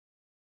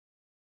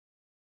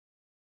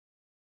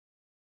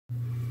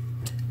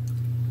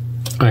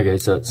Okay,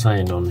 so it's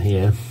saying on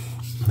here,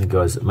 the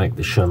guys that make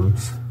the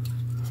shims,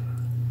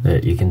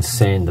 that you can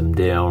sand them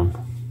down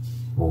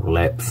or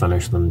lap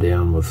finish them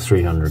down with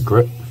 300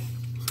 grit.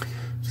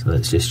 So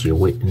that's just your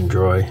wet and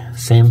dry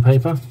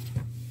sandpaper.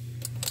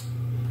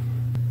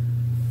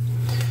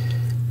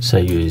 So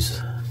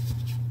use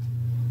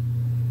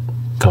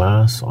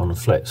glass on a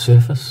flat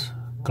surface,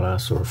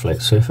 glass or a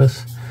flat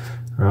surface,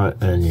 right,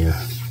 and you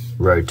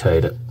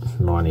rotate it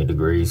 90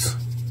 degrees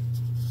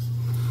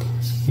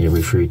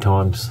every 3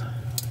 times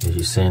as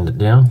you sand it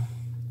down.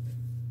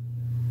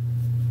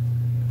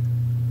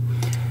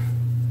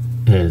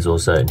 And there's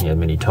also in here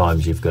many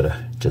times you've got to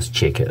just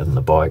check it in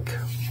the bike,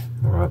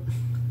 alright.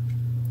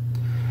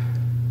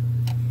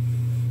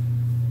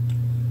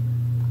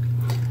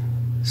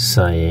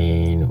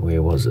 Saying,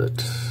 where was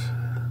it?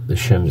 The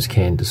shims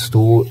can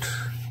distort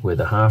where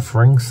the half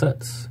ring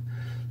sits,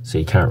 so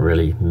you can't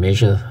really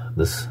measure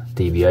this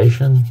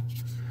deviation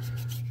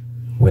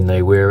when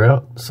they wear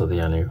out. So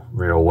the only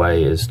real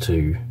way is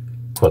to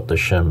put the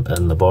shim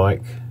in the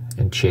bike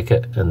and check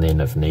it, and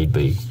then if need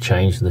be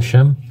change the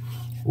shim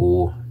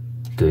or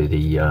do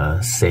the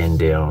sand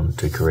down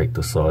to correct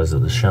the size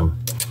of the shim.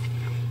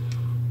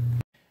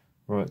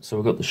 Right, so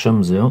we've got the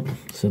shims out.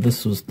 So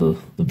this was the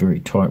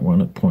very tight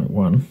one at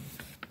 0.1.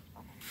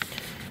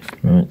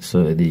 Right,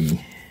 so the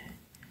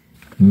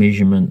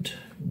measurement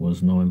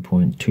was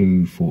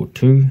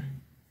 9.242,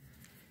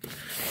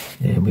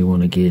 and we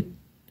want to get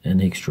an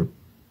extra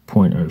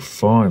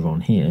 0.05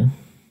 on here.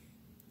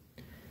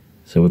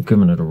 So we've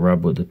given it a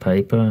rub with the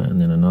paper,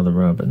 and then another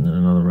rub, and then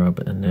another rub,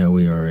 and now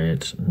we are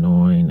at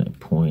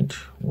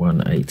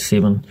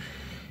 9.187.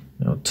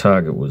 Our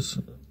target was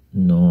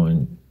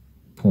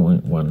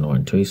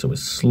 9.192, so we're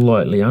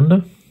slightly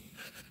under,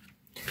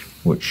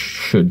 which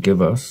should give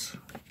us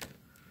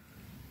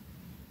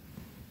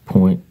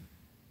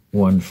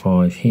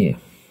 0.15 here.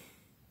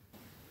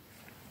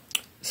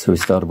 So we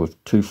started with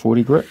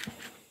 240 grit,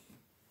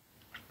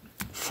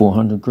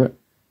 400 grit,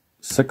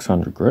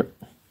 600 grit.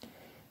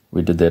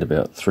 We did that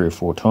about 3 or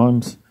 4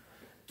 times,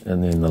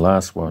 and then the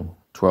last one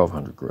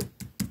 1200 grit.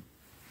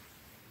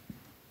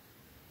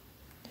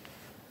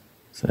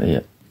 So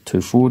yeah,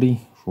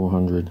 240,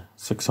 400,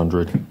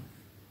 600,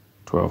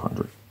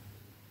 1200.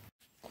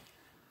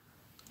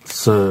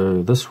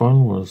 So this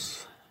one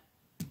was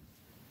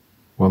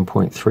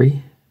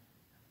 1.3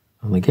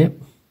 on the gap.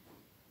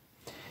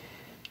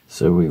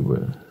 So we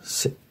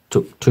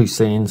took 2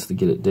 sands to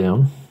get it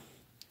down.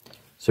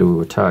 So we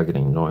were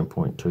targeting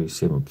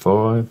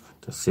 9.275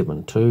 to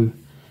 72,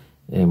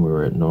 and we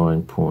were at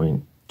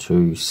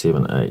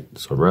 9.278.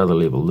 So I'd rather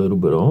leave a little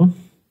bit on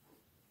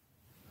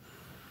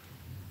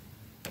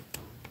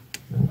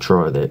and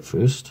try that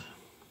first,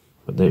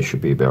 but that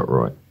should be about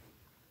right.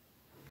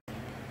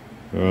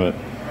 Alright,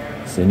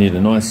 so you need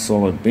a nice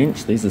solid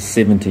bench. These are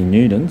 70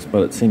 newtons,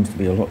 but it seems to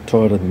be a lot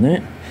tighter than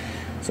that.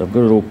 So I've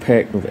got it all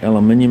packed with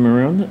aluminium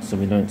around it so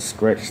we don't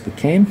scratch the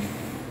cam.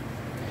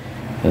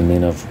 And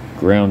then I've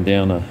ground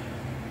down a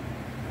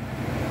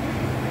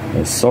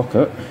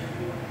socket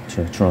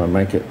to try and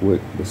make it work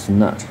this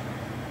nut.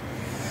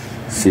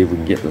 See if we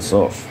can get this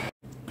off.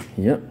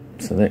 Yep,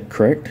 so that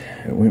cracked.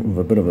 It went with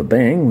a bit of a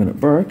bang when it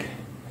broke.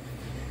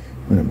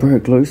 When it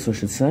broke loose, I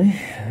should say.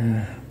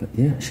 But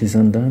yeah, she's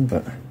undone,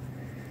 but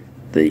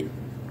the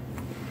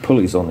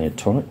pulley's on there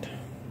tight.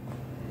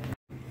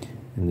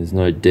 And there's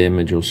no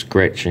damage or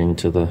scratching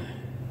to the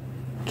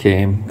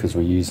cam because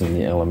we're using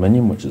the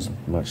aluminium, which is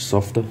much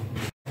softer.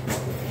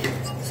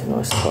 It's a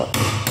nice tight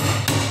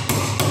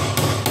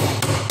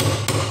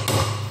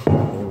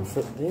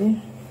fit there.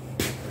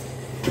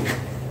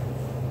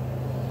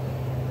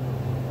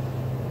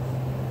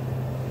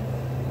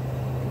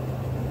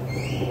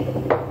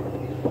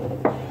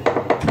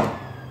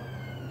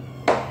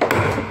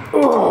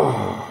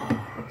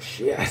 Oh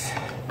shit,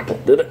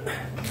 that did it.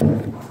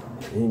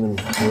 Even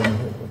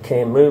the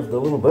cam moved a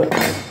little bit.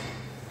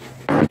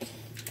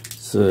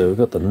 So we've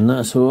got the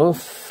nut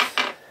off,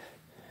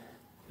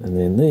 and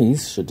then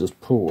these should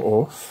just pull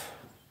off.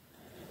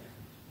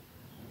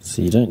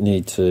 So you don't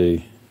need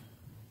to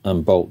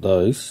unbolt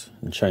those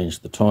and change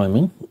the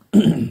timing.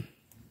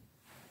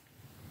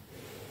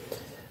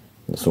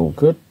 That's all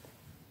good.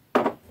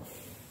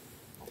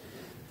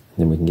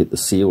 Then we can get the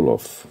seal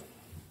off.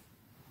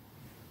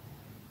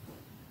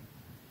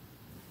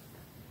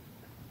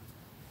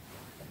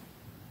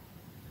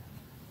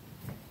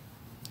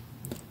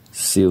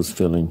 Seal's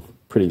feeling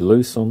pretty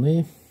loose on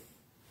there.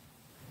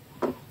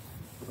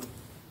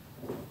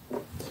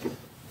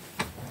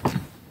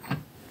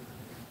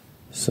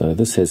 So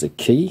this has a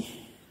key.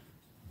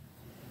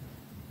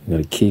 You've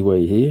got a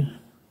keyway here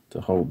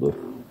to hold the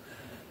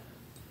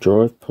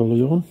drive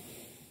pulley on.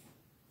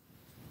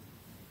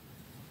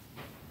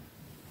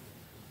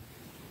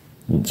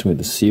 That's where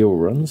the seal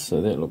runs,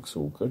 so that looks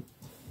all good.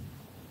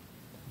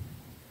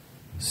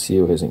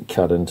 Seal hasn't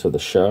cut into the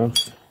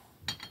shaft.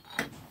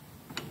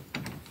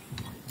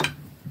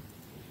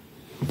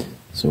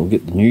 So we'll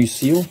get the new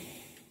seal.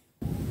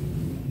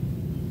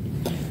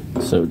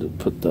 So to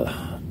put the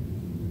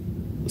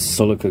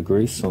silica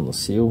grease on the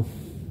seal.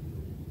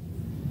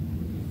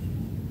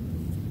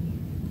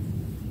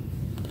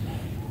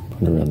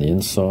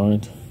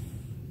 inside.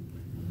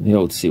 The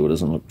old seal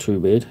doesn't look too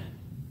bad.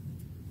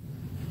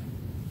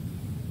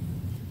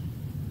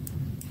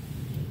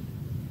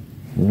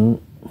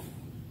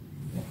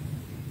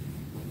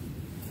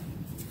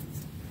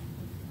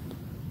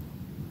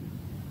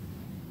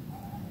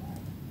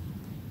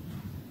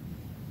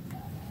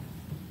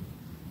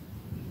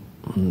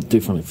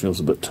 Definitely feels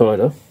a bit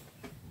tighter.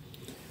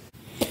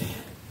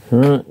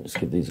 Alright, let's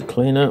give these a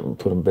clean up and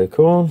put them back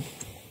on.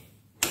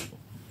 I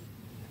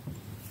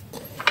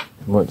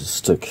might just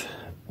stick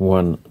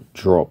one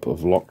drop of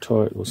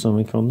Loctite or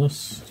something on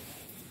this.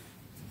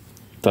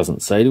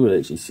 Doesn't say to, it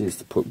actually says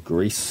to put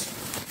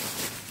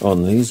grease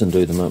on these and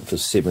do them up to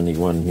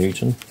 71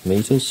 Newton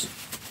meters.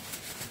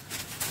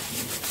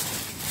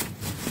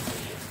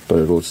 But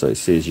it also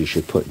says you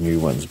should put new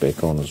ones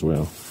back on as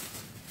well.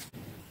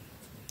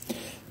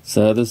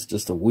 So this is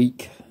just a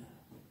weak,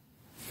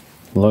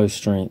 low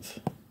strength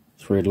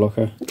thread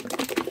locker.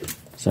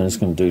 So I'm just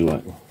going to do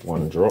like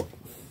one drop.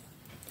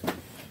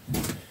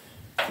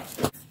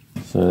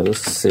 So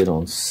this is set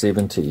on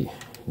 70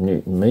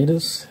 Newton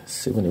meters,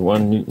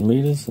 71 Newton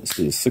meters. Let's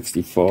do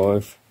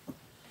 65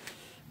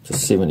 to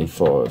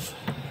 75.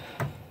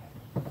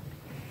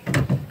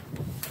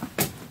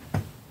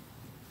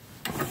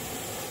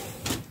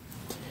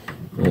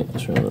 Yeah,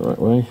 that's right the right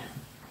way.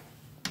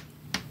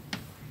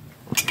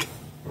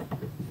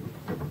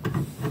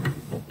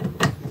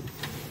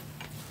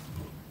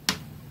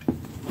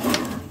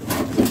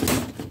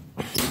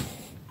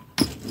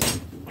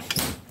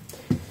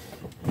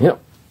 Yep,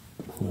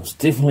 it was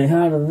definitely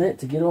harder than that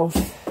to get off.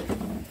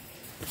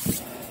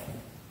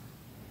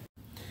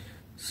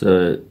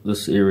 So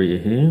this area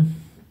here,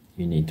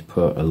 you need to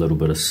put a little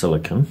bit of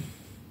silicone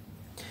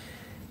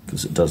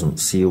because it doesn't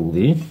seal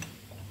there.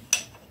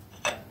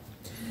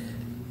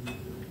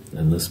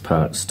 And this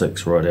part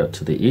sticks right out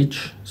to the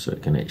edge, so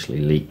it can actually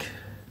leak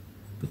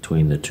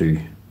between the two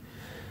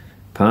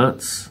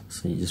parts.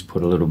 So you just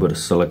put a little bit of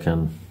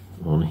silicone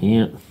on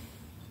here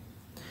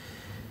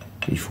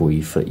before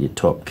you fit your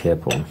top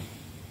cap on.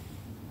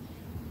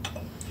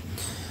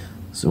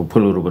 So we'll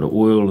put a little bit of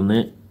oil in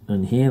that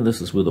in here.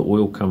 This is where the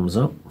oil comes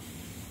up,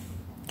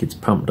 gets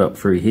pumped up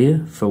through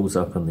here, fills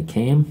up in the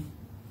cam,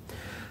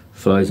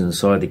 flows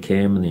inside the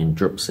cam and then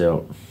drips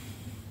out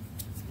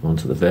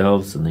onto the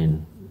valves and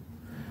then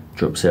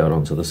drips out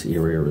onto this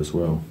area as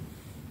well.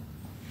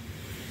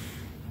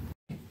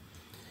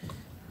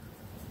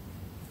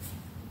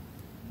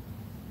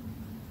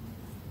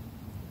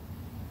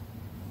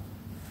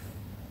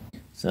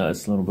 So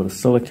it's a little bit of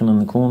silicone in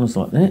the corners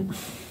like that.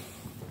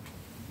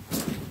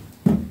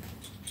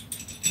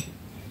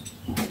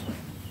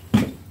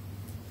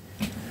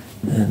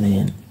 And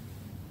then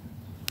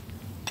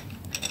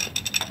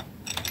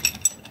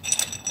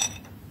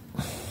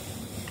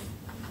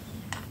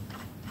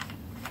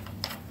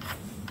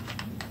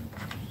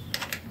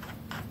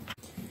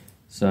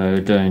so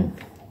doing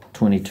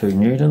 22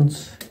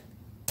 newtons.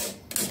 So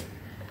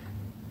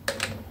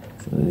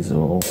these are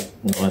all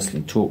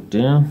nicely torqued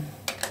down.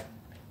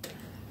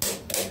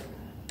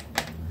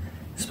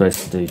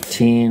 Supposed to do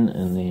 10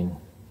 and then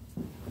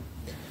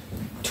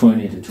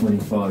 20 to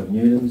 25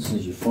 newtons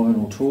as your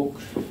final torque.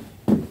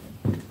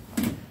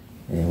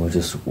 And we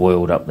just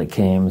oiled up the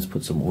cams,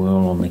 put some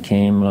oil on the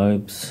cam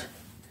lobes,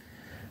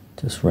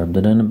 just rubbed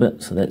it in a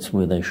bit, so that's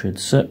where they should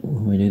sit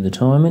when we do the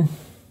timing.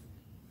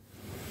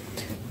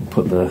 We'll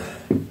put the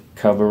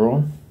cover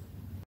on.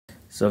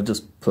 So I've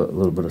just put a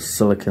little bit of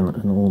silicone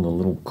in all the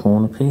little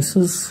corner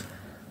pieces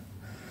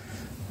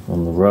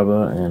on the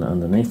rubber and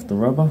underneath the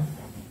rubber.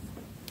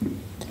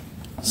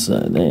 So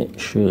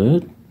that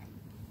should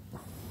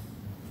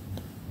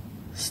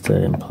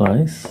stay in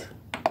place.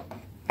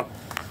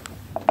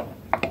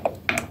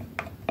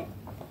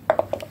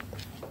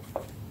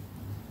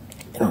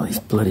 Get all these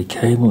bloody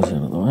cables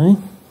out of the way.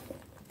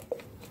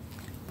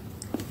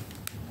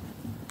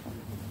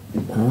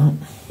 Alright.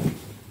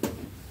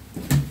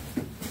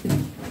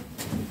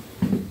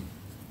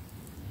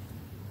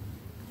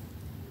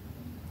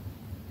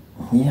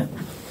 Yep.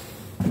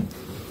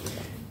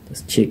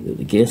 Just check that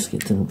the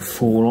gasket didn't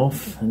fall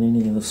off in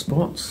any of the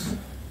spots.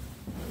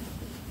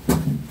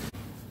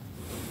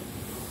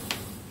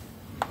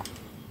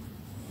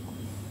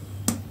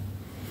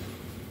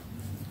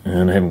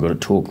 And I haven't got a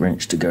torque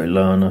wrench to go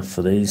low enough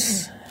for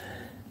these,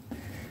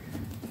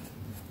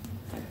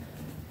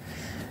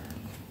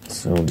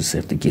 so I'll just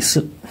have to guess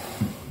it.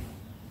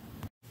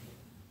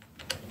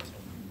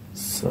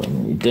 So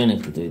you don't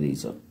have to do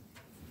these up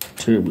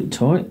terribly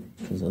tight,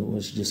 because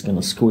otherwise you're just going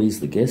to squeeze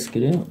the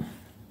gasket out.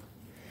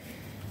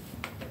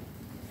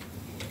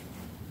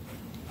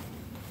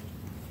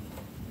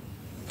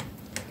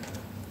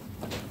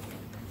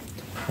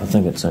 I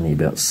think it's only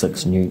about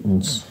 6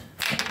 newtons.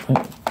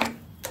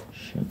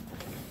 Shit.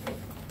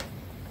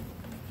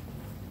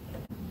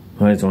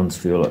 Those ones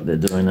feel like they're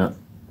doing it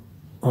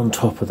on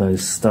top of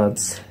those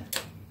studs.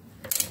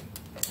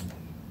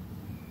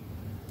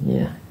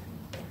 Yeah.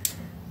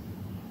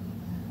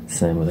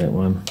 Same with that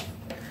one.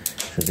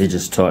 So they're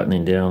just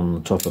tightening down on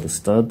the top of the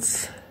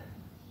studs.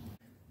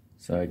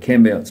 So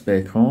cam belt's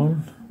back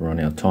on, we're on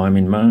our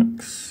timing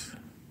marks.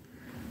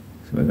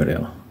 So we've got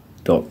our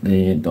dot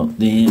there,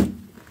 then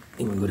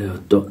we've got our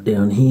dot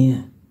down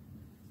here.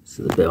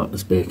 So the belt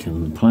is back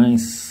in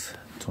place,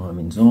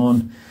 timing's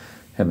on.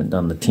 Haven't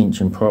done the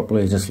tension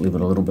properly, just leave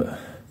it a little bit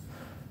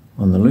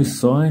on the loose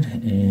side,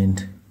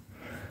 and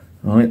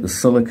I'll let the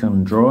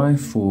silicone dry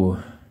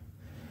for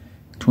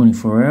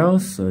 24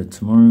 hours. So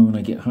tomorrow when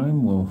I get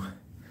home we'll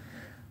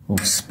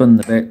spin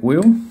the back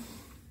wheel.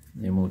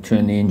 Then we'll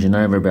turn the engine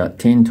over about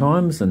 10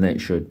 times, and that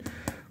should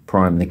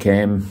prime the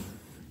camshafts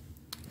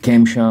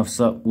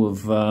up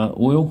with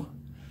oil.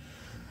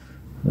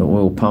 The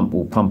oil pump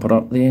will pump it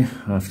up there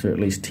after at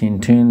least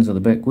 10 turns of the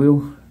back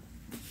wheel.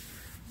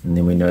 And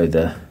then we know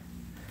the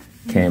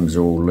cams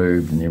are all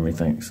lubed and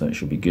everything, so it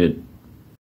should be good.